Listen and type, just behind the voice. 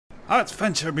Our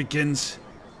adventure begins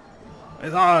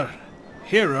with our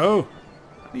hero.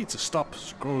 I need to stop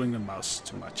scrolling the mouse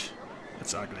too much.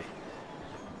 It's ugly.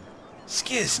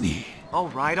 Skizni.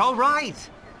 Alright, alright!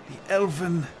 The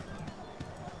elven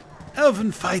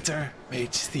fighter,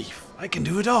 mage, thief. I can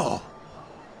do it all.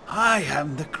 I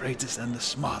am the greatest and the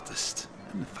smartest,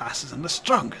 and the fastest and the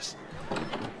strongest.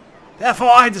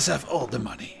 Therefore I deserve all the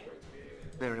money.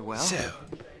 Very well. So,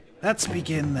 let's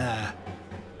begin.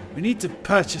 We need to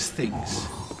purchase things.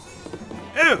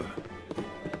 Oh!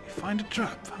 We find a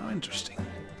trap. How interesting.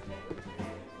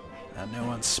 No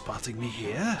one's spotting me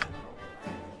here.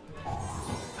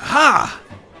 Aha!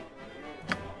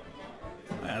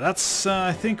 Yeah, that's,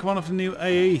 I think, one of the new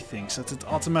AA things, that it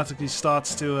automatically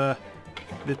starts to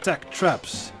detect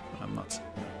traps. I'm not.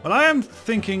 But I am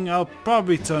thinking I'll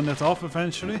probably turn that off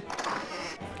eventually.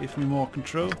 Give me more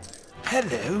control.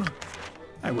 Hello!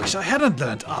 I wish I hadn't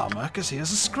learned armor, because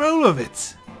here's a scroll of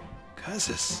it.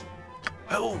 Curses.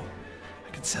 Oh,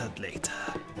 I can sell it later.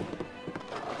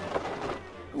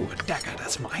 Ooh, a dagger,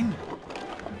 that's mine.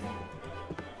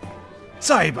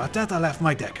 Sorry about that, I left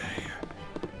my dagger here.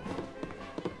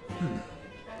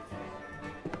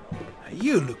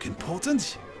 You look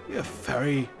important. You have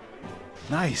very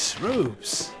nice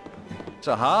robes. It's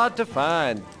hard to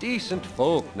find decent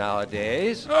folk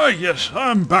nowadays. Ah, yes,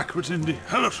 I'm back within the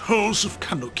hellish holes of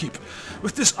Candlekeep.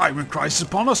 With this iron crisis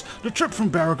upon us, the trip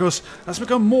from Baragos has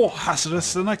become more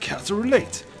hazardous than I care to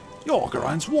relate. You're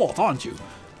Garine's ward, aren't you?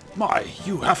 My,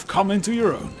 you have come into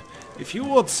your own. If you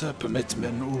would permit me,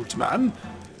 an old man,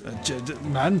 a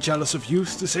man jealous of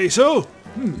youth to say so,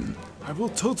 I will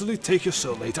totally take your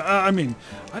soul later. I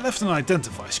left an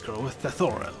identify scroll with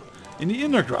Thethorel in the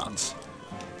inner grounds.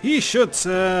 He should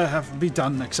have been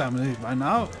done examining by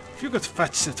now. If you could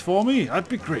fetch it for me, I'd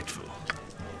be grateful.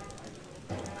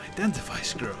 Identify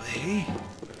scroll, eh?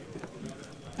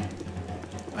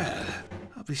 Well,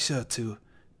 I'll be sure to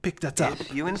pick that up.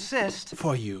 If you insist.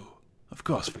 For you. Of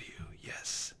course for you,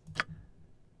 yes.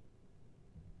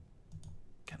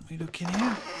 Can we look in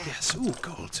here? Yes, ooh,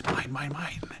 gold. Mine.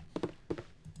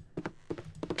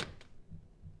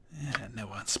 Yeah, no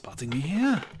one's spotting me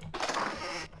here.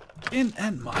 In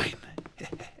and mine.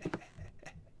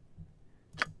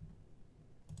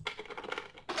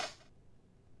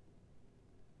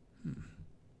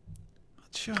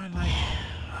 Not sure I like...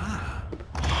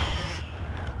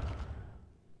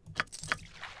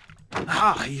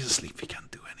 Ah, he's asleep. He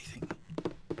can't do anything.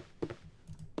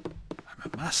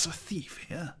 I'm a master thief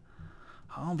here.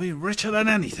 I'll be richer than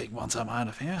anything once I'm out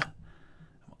of here.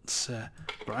 Once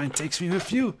Brian takes me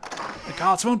with you, the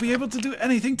guards won't be able to do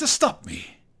anything to stop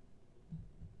me.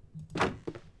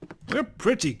 We're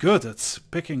pretty good at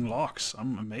picking locks.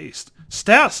 I'm amazed.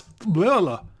 Star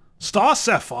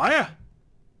Sapphire?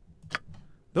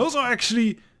 Those are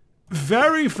actually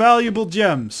very valuable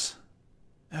gems.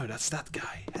 Oh, that's that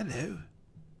guy. Hello.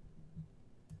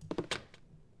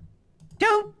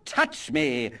 Don't touch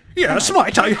me! Yes,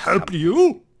 might I help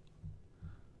you?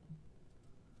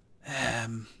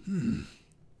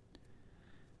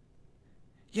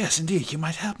 Yes, indeed, you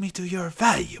might help me to your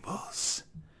valuables.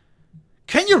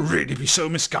 Can you really be so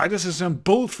misguided as some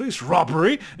bold-faced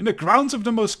robbery in the grounds of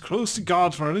the most closely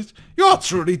guarded village? You're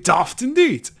truly daft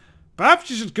indeed. Perhaps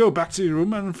you should go back to your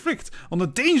room and reflect on the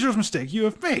dangerous mistake you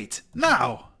have made.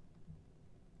 Now.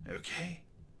 Okay.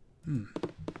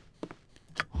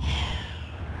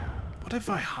 What if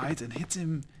I hide and hit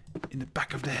him in the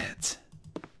back of the head?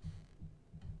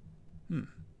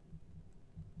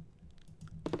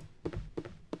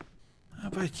 How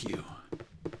about you?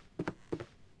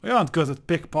 We aren't good at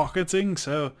pickpocketing,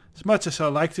 so as much as I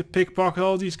like to pickpocket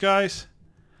all these guys,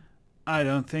 I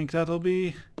don't think that'll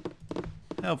be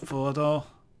helpful at all.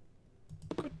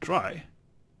 Could try.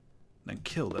 Then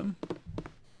kill them.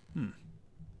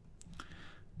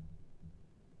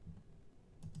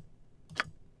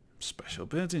 Special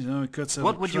abilities. No, we could set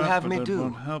What a would you trap, have but me that do?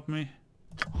 won't help me.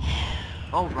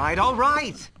 Alright,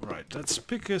 alright! Right, let's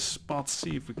pick a spot,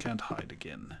 see if we can't hide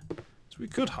again. So we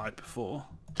could hide before.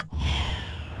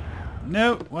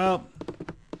 No, well,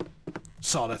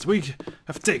 saw that we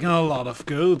have taken a lot of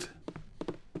gold.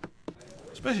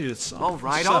 Especially this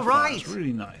Alright, sapphire. alright! It's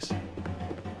really nice.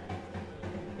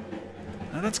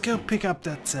 Now let's go pick up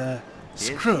that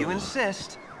scroll If you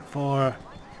insist. for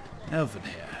Elven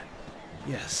here.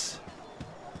 Yes.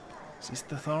 Is this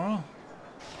the Thorol?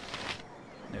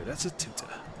 No, that's a tutor.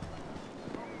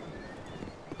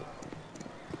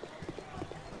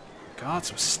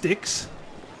 Guards with sticks.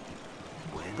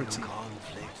 When Pretty. the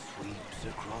conflict sweeps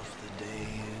across the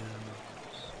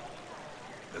dales,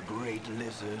 the great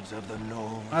lizards of the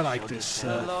north I like shall this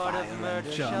descend Lord of fire murder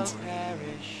and shall John's.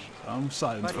 perish. I'm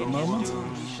silent But for a in his moment.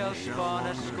 doom he shall spawn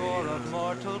a score of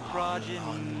mortal progeny.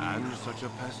 And such a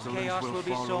pestilence Chaos will will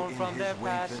be follow sown in from his their wake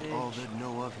that all passage. that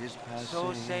know of his passing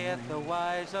So saith the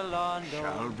wise shall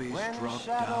Alondo. be When struck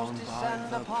shadows down descend by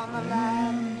the upon the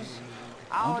lands,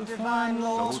 our divine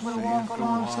lords will walk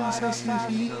alongside us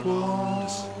as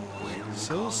equals.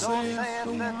 So So saith saith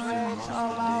the the wise great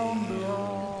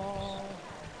Alando.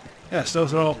 Yes,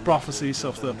 those are all prophecies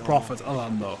of the prophet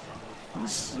Alando.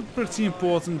 He's a pretty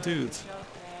important dude.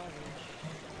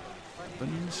 But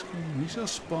we shall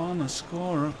spawn a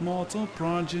score of mortal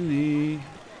progeny.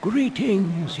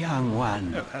 Greetings, young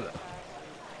one. Oh, hello.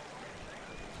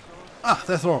 Ah,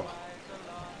 that's all.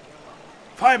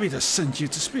 Firebeat has sent you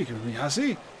to speak with me, has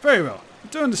he? Very well.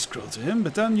 Return the scroll to him,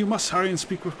 but then you must hurry and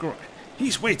speak with Groy.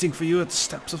 He's waiting for you at the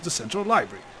steps of the central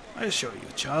library. I assure you,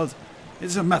 child, it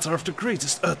is a matter of the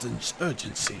greatest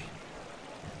urgency.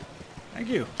 Thank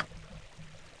you.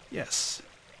 Yes.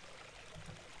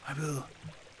 I will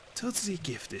totally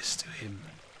give this to him.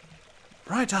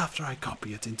 Right after I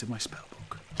copy it into my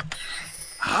spellbook.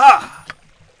 Ha!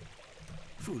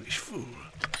 Foolish fool.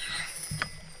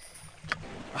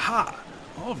 Aha!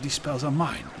 All of these spells are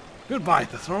mine. Goodbye,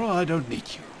 Thethrol, I don't need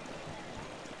you.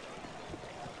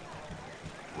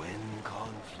 when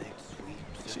conflict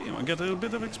sweeps See, I get a little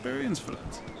bit of experience for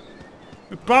that.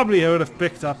 Probably I would have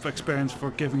picked up experience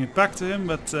for giving it back to him,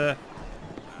 but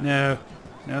no.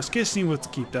 No, Skizni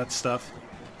would keep that stuff.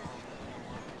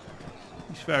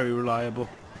 He's very reliable,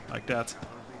 like that.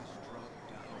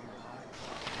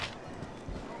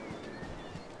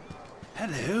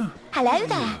 Hello. Hello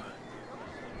there.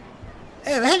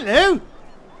 Oh, hello!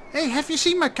 Hey, have you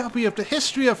seen my copy of the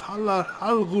history of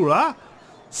Halrura?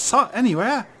 So,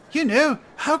 anywhere? You know,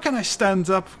 how can I stand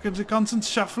up with the constant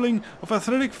shuffling of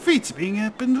athletic feet being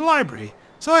up in the library?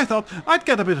 So I thought I'd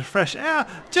get a bit of fresh air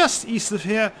just east of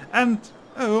here and...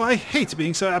 Oh, I hate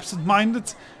being so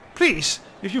absent-minded. Please,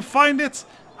 if you find it,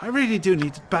 I really do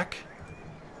need it back.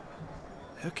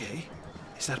 Okay,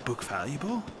 is that book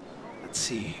valuable? Let's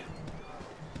see.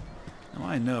 Now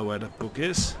I know where that book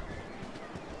is.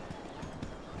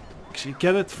 Actually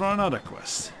get it for another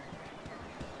quest.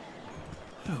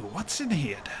 Oh, what's in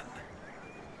here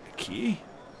then? A key?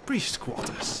 Priest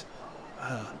quarters.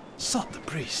 Sought the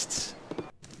priests.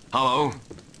 Hello? Oh,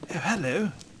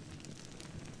 hello.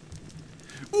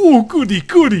 Oh, goody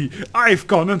goody! I've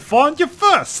gone and found you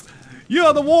first!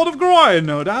 You're the Ward of Groyan,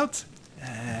 no doubt?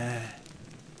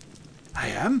 I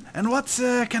am? And what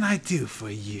can I do for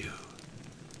you?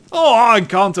 Oh, our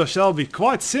encounter shall be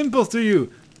quite simple to you.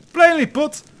 Plainly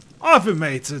put, I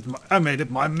made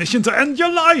it my mission to end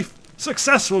your life.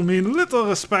 Success will mean a little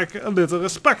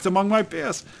respect among my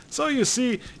peers. So you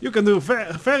see, you can do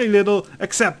very little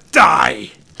except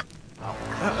die.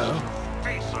 Uh-oh.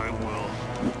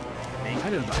 I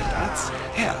don't like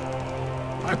that. Here,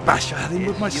 I bash your head in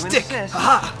with my You stick. insist.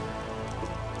 Aha!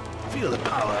 Feel the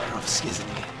power of Skizni.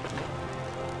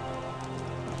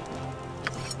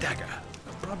 Dagger.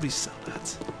 I'll probably sell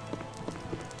that.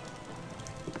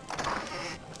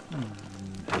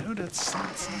 No, that's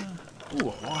not... Ooh,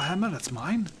 a warhammer, that's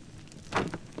mine.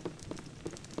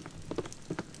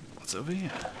 What's over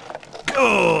here?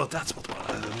 Oh, that's what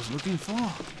I was looking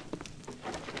for.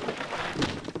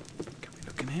 Can we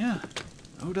look in here?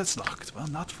 Oh, that's locked. Well,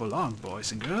 not for long,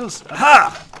 boys and girls.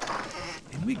 Aha!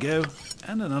 In we go.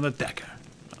 And another dagger.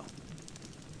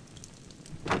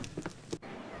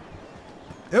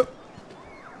 Well.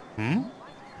 Oh.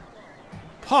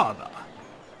 Pardon.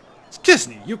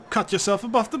 Skizni, you cut yourself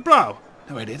above the brow.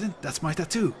 No, I didn't. That's my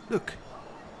tattoo. Look.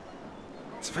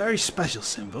 It's a very special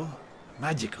symbol. A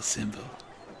magical symbol.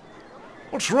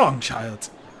 What's wrong, child?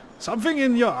 Something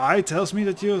in your eye tells me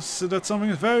that that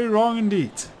something is very wrong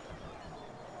indeed.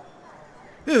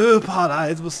 Oh, pardon,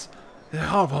 it was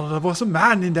horrible. There was a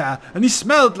man in there, and he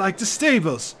smelled like the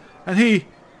stables. And he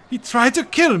tried to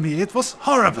kill me. It was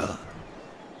horrible.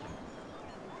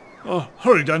 Oh,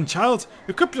 hurry then, child.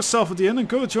 Equip yourself at the inn and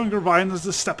go join Ryan at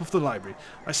the step of the library.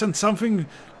 I sensed something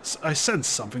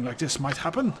like this might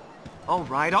happen. All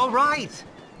right, all right.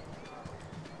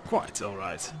 Quite all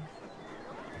right.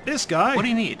 This guy. What do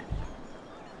you need?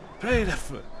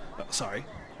 Sorry.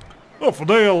 Oh, for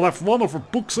they left one of her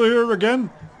books here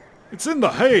again. It's in the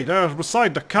hay there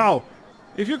beside the cow.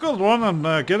 If you could run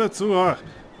and get it to her,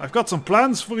 I've got some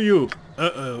plans for you.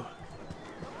 Uh-oh.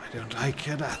 I don't like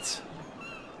that.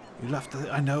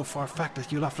 I know for a fact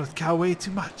that you left that cow way too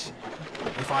much.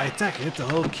 If I attack it, the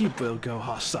whole keep will go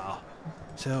hostile.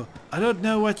 So, I don't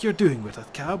know what you're doing with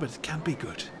that cow, but it can't be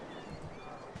good.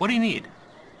 What do you need?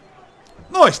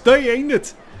 Nice day, ain't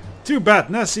it? Too bad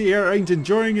Nessie here ain't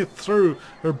enjoying it through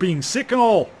her being sick and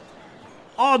all.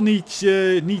 I need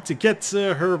to get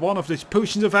her one of these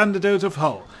potions of antidote of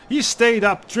Hull. He stayed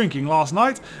up drinking last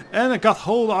night and got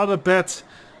hold out of bed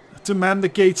to man the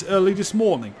gates early this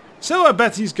morning. So I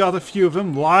bet he's got a few of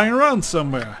them lying around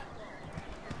somewhere.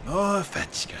 More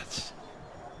fetch guts.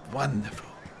 Wonderful.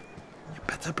 You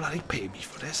better bloody pay me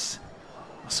for this,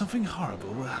 or something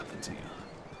horrible will happen to you.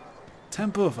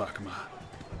 Temple of Akma.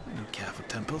 I don't care for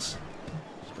temples,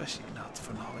 especially not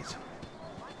for knowledge.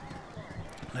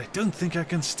 I don't think I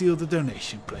can steal the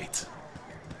donation plate.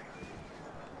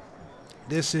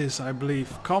 This is, I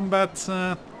believe, combat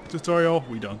tutorial.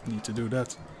 We don't need to do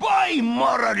that. By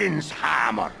Moradin's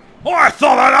hammer! Oh, I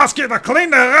thought I'd ask you to clean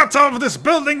the rats out of this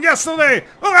building yesterday!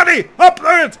 Already! Up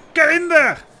there! Get in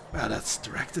there! Well, that's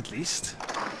direct at least.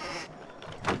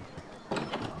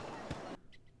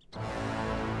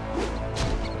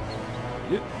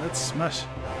 Yeah, let's smash.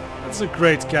 That's a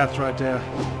great cat right there.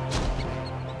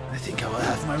 I think I will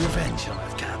have my revenge on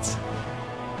that cat.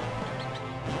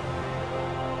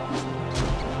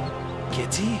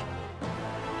 Kitty,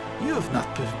 you have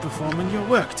not been performing your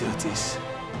work duties.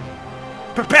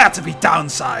 Prepare to be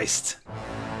downsized!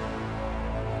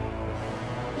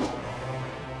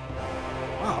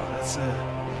 Wow, that's a...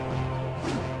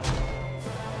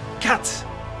 cat!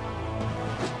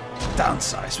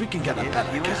 Downsized, we can get a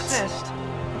better You cat. insist.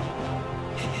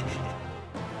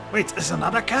 Wait, there's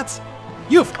another cat?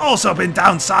 You've also been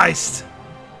downsized!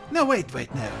 No, wait,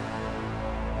 no.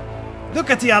 Look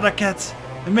at the other cat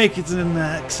and make it an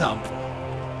example.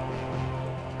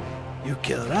 You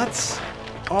kill rats,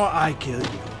 or I kill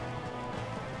you.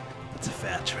 That's a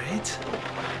fair trade.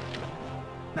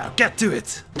 Now get to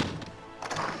it!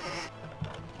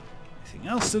 Anything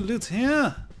else to loot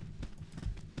here?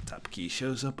 Tab key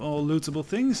shows up all lootable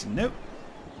things? Nope.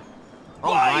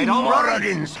 By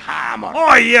Moradin's hammer!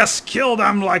 Oh yes, kill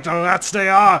them like the rats they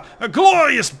are! A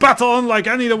glorious battle unlike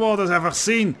any the world has ever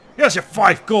seen! Here's your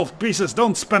 5 gold pieces,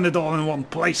 don't spend it all in one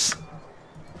place!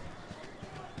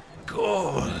 Good.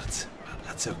 Well,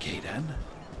 that's okay then.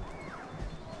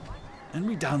 And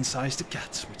we downsized the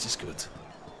cat, which is good.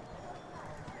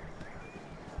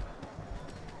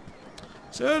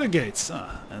 So the gates,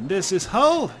 and this is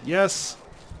Hull? Yes.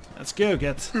 Let's go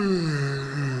get...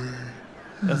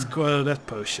 Let's go that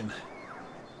potion.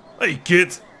 Hey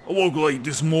kid, I woke late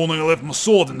this morning. I left my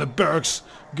sword in the barracks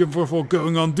before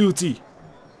going on duty.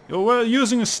 You're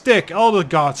using a stick. All the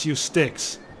guards use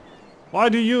sticks. Why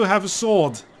do you have a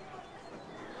sword?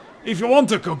 If you want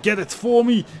to go get it for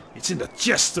me, it's in the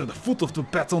chest at the foot of the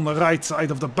bed on the right side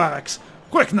of the barracks.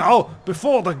 Quick now,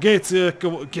 before the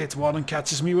gate warden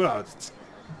catches me without it.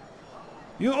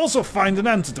 You'll also find an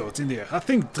antidote in there. I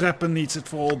think Dreppen needs it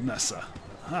for old Nessa.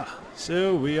 Ah,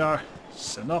 so we are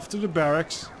sent off to the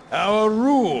barracks. Our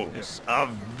rules are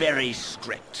very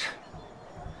strict.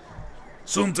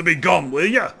 Soon to be gone, will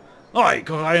ya? I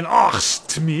Ryan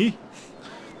asked me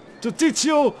to teach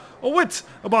you a wit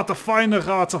about the finer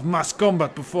arts of mass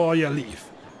combat before you leave.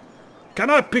 Can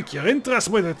I pick your interest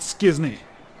with it, Skizni?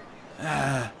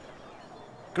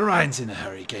 Garine's in a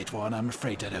hurry, Gatewarden. I'm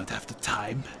afraid I don't have the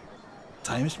time.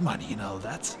 Time is money and all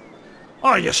that.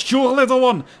 Are you sure, little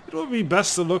one? It would be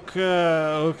best to look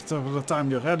over the time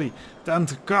you're ready, than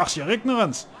to curse your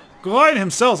ignorance. Garine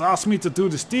himself asked me to do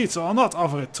this deed, so I'll not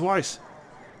offer it twice.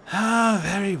 Ah,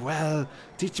 very well.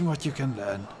 Teach him what you can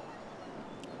learn.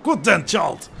 Good then,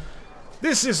 child.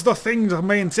 This is the thing to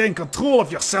maintain control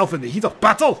of yourself in the heat of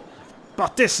battle.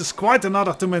 But this is quite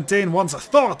another to maintain one's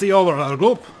authority over our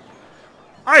group.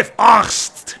 I've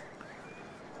asked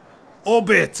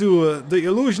Obe to the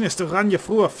illusionist to run you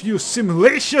through a few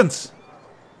simulations.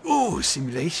 Ooh,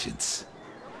 simulations.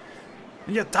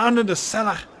 And you're down in the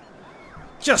cellar.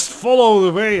 Just follow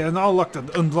the way and I'll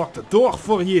unlock the door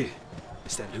for you.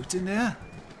 Is there loot in there?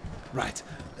 Right,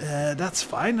 that's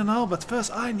fine and all, but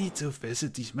first I need to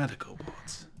visit these medical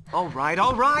wards. All right,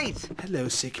 all right. Hello,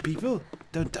 sick people.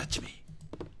 Don't touch me.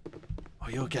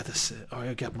 Or you'll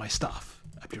get my staff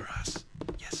up your ass.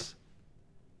 Yes.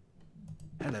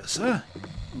 Hello, sir.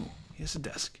 Ooh, here's a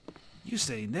desk. You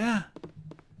stay in there.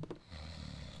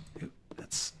 Ooh,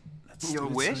 let's Your do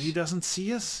it wish? so he doesn't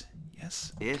see us.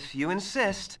 Yes. If you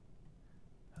insist.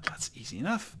 That's easy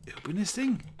enough. Open this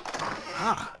thing.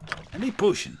 Ah, and a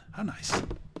potion. How nice.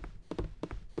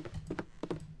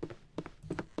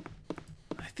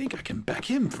 I think I can back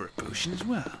him for a potion as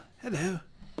well. Hello.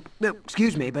 No,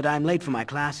 excuse me, but I'm late for my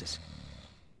classes.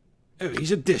 Oh,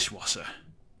 he's a dishwasher.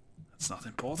 That's not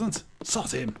important.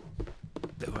 Sod him.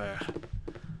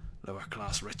 Lower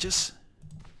class riches.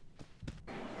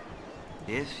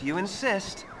 If you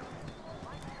insist.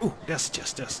 Ooh, there's a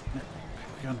chest.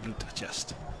 We can't loot that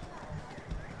chest.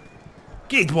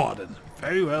 Gate Warden.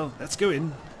 Very well, let's go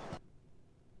in.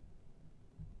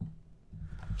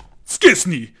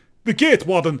 Skizni, the gate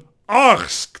warden,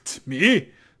 asked me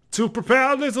to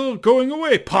prepare a little going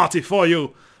away party for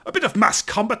you. A bit of mass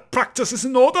combat practice is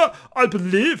in order, I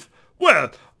believe.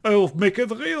 Well, I'll make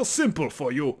it real simple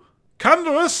for you.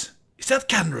 Canderous? Is that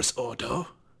Canderous, Ordo?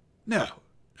 No,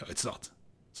 it's not.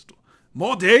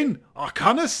 Mordain,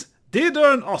 Arcanus,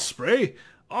 Daedra and Osprey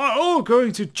are all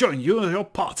going to join you in your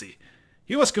party.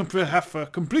 You must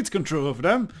have complete control over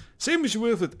them, same as you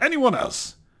will with anyone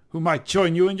else who might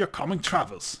join you in your coming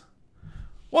travels.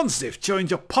 Once they've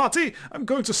joined your party, I'm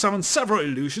going to summon several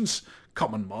illusions,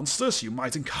 common monsters you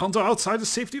might encounter outside the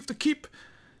safety of the keep.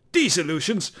 These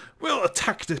illusions will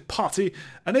attack the party,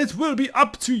 and it will be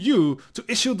up to you to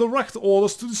issue direct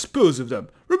orders to dispose of them.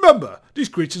 Remember, these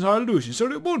creatures are illusions, so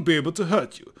they won't be able to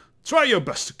hurt you. Try your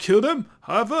best to kill them,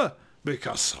 however,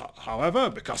 because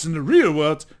in the real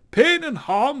world, pain and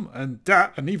harm and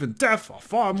even death are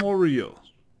far more real.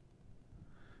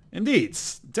 Indeed,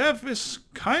 death is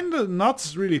kinda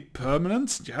not really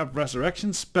permanent. You have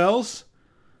resurrection spells,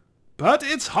 but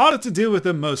it's harder to deal with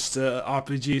than most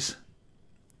RPGs.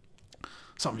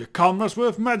 Some of your comrades will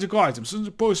have magical items and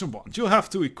the poison wand. You'll have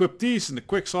to equip these in the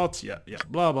quick slots. Yeah,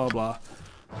 blah blah blah.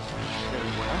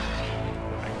 Very well.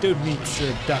 I don't need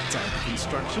that type of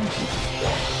instruction.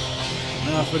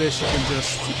 Now for this you can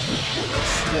just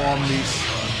swarm these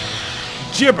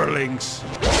gibberlings.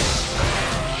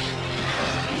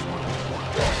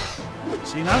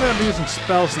 See, now they're using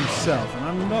spells themselves, and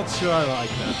I'm not sure I like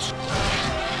that.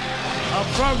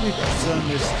 I'll probably turn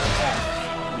this off.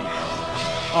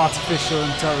 Artificial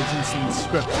intelligence and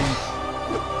scripting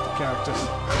the characters.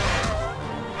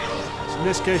 So in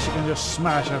this case you can just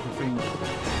smash everything.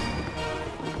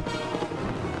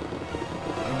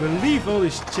 I believe all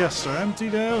these chests are empty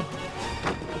though.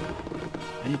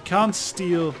 And you can't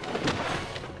steal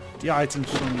the items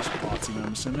from these party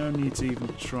members, so no need to even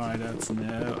try that.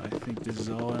 No, I think this is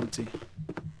all empty.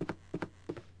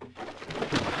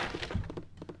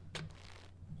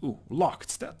 Ooh,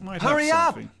 locked. That might Hurry have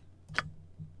up! something.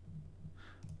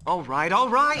 All right, all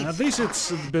right. At least it's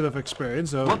a bit of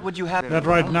experience. So What would you have? that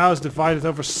right now is divided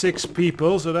over 6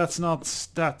 people, so that's not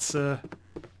that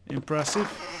impressive.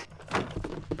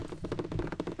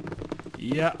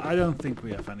 Yeah, I don't think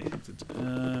we have anything to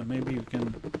do. Maybe we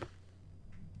can...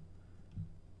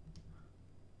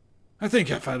 I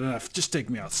think I've had enough. Just take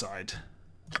me outside.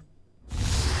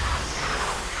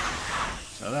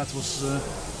 So that was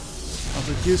not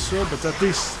that useful, but at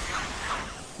least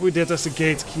we did as the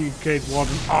gate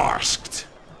warden asked.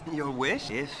 Your wish,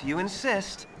 if you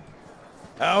insist.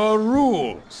 Our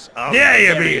rules are There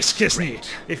you very be, Skizni.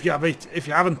 If you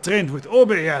haven't trained with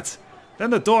Obi yet, then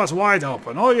the door's wide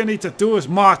open. All you need to do is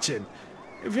march in.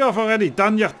 If you have already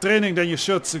done your training, then you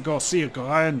should go see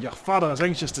Gorion. Your father is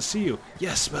anxious to see you.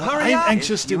 Yes, well, Hurry I'm up,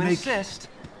 anxious if to you make... insist.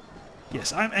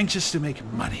 Yes, I'm anxious to make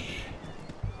money.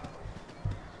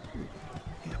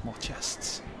 Here, more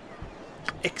chests.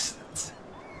 Excellent.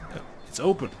 Oh, it's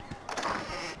open.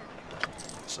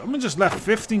 Someone just left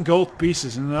 15 gold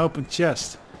pieces in an open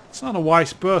chest. It's not a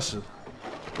wise person.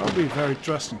 Probably a very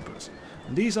trusting person.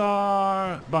 And these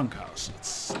are bunkhouse.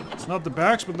 It's not the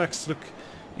barracks, but let's look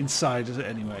inside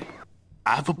anyway.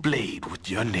 I have a blade with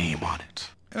your name on it.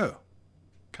 Oh.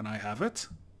 Can I have it?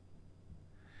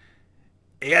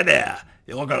 Hey there,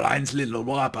 you're Lion's little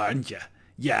whopper, aren't you?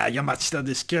 Yeah, you match the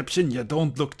description. You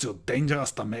don't look too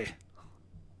dangerous to me.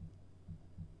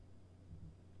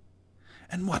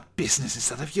 And what business is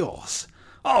that of yours?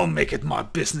 I'll make it my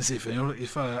business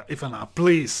if I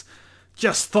please.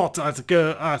 Just thought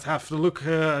I'd have to look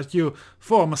at you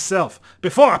for myself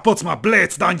before I put my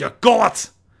blades down your gullet.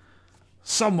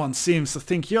 Someone seems to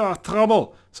think you're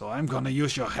trouble, so I'm gonna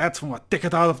use your head from a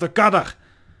ticket out of the gutter.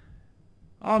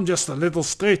 I'm just a little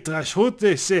straight trash hood,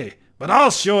 they say, but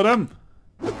I'll show them.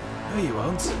 No, you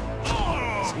won't.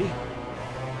 See?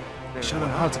 Show them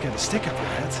how to get a stick up your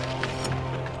head.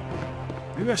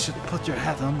 Maybe I should put your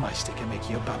head on my stick and make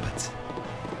you a puppet.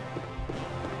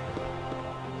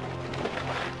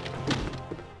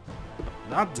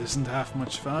 That doesn't have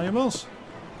much valuables.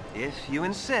 If you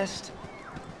insist.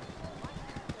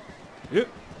 Yep,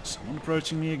 someone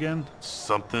approaching me again.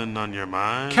 Something on your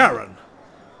mind? Karen!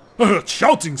 I heard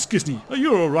shouting, Skizni. Are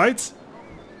you alright?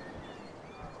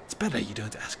 It's better you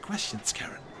don't ask questions,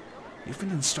 Karen. You have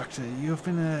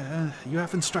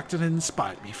instructed and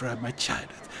inspired me throughout my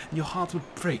childhood, and your heart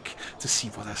would break to see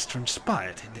what has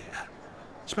transpired in there.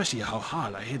 Especially how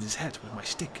hard I hit his head with my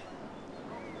stick.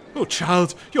 Oh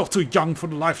child, you're too young for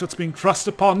the life that's being thrust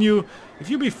upon you. If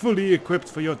you be fully equipped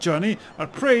for your journey, I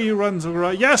pray you run to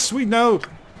right. Yes, we know.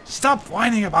 Stop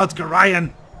whining about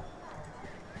Gorion!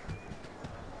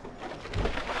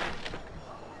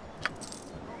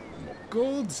 More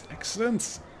gold,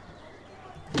 excellent.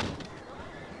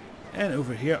 And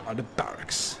over here are the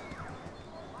barracks.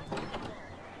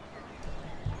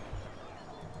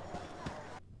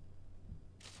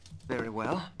 Very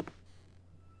well.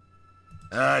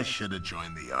 I should have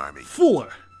joined the army.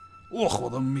 Fuller! Och,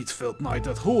 what a meat-filled night.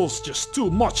 That hole's just too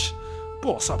much.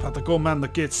 Boss up had to go man the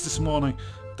gates this morning.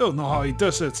 Don't know how he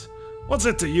does it. What's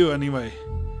it to you anyway?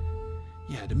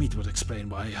 Yeah, the meat would explain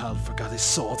why Hal forgot his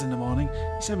sword in the morning.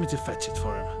 He sent me to fetch it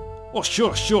for him. Oh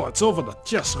sure, it's over the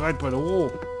chest right by the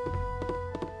wall.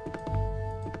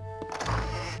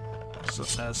 So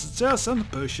there's the chest and the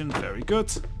potion, very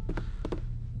good.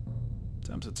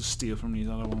 Tempted to steal from these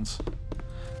other ones.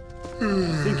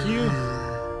 Thank you.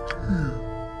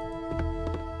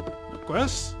 A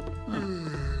quest?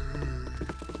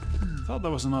 Thought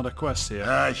there was another quest here.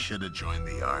 I should have joined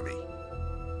the army.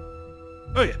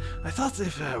 Oh yeah, I thought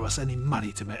if there was any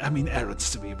money to make,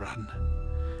 errands to be run.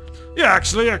 Yeah,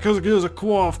 actually, I could use a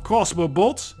core of crossbow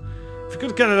bolts. If you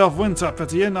could get it off Winthrop at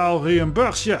the inn, I'll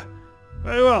reimburse you.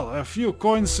 Very well, a few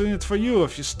coins in it for you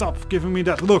if you stop giving me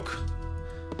that look.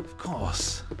 Of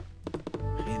course.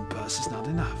 Reimburse is not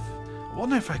enough. I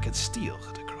wonder if I can steal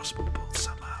the crossbow bolt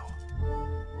somehow.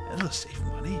 It'll save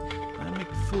money and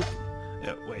make food.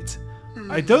 Wait.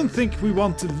 I don't think we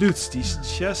want to loot these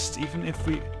chests, even if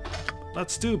we...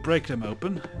 Let's break them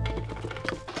open.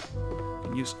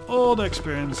 And use all the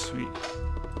experience we...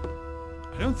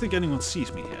 I don't think anyone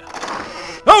sees me here.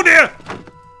 Oh dear!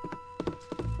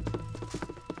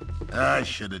 I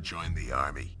should have joined the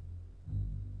army.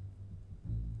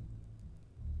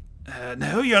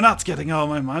 No, you're not getting all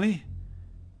my money.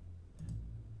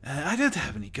 I don't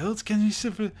have any gold. Can you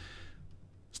simply...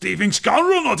 Thieving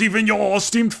scoundrel, not even your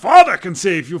esteemed father can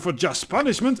save you for just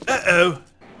punishment. Uh-oh.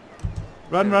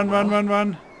 Run, run, run, run,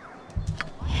 run.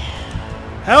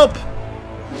 Help!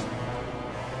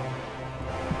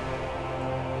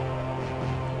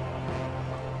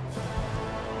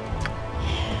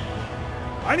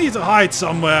 I need to hide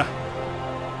somewhere.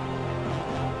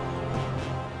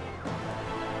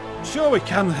 Sure we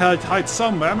can hide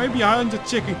somewhere. Maybe behind the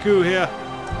chicken coop here.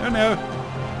 Oh no.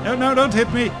 No, no, don't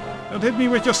hit me. Don't hit me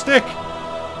with your stick!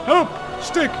 Help!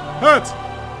 Stick! Hurt!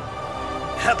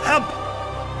 Help! Help!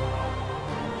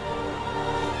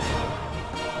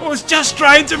 I was just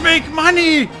trying to make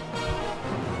money!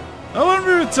 Oh, when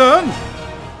we return,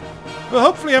 we'll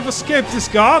hopefully have escaped this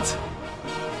guard.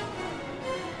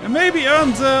 And maybe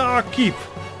earned our keep.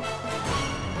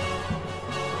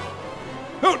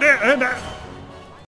 Oh, there!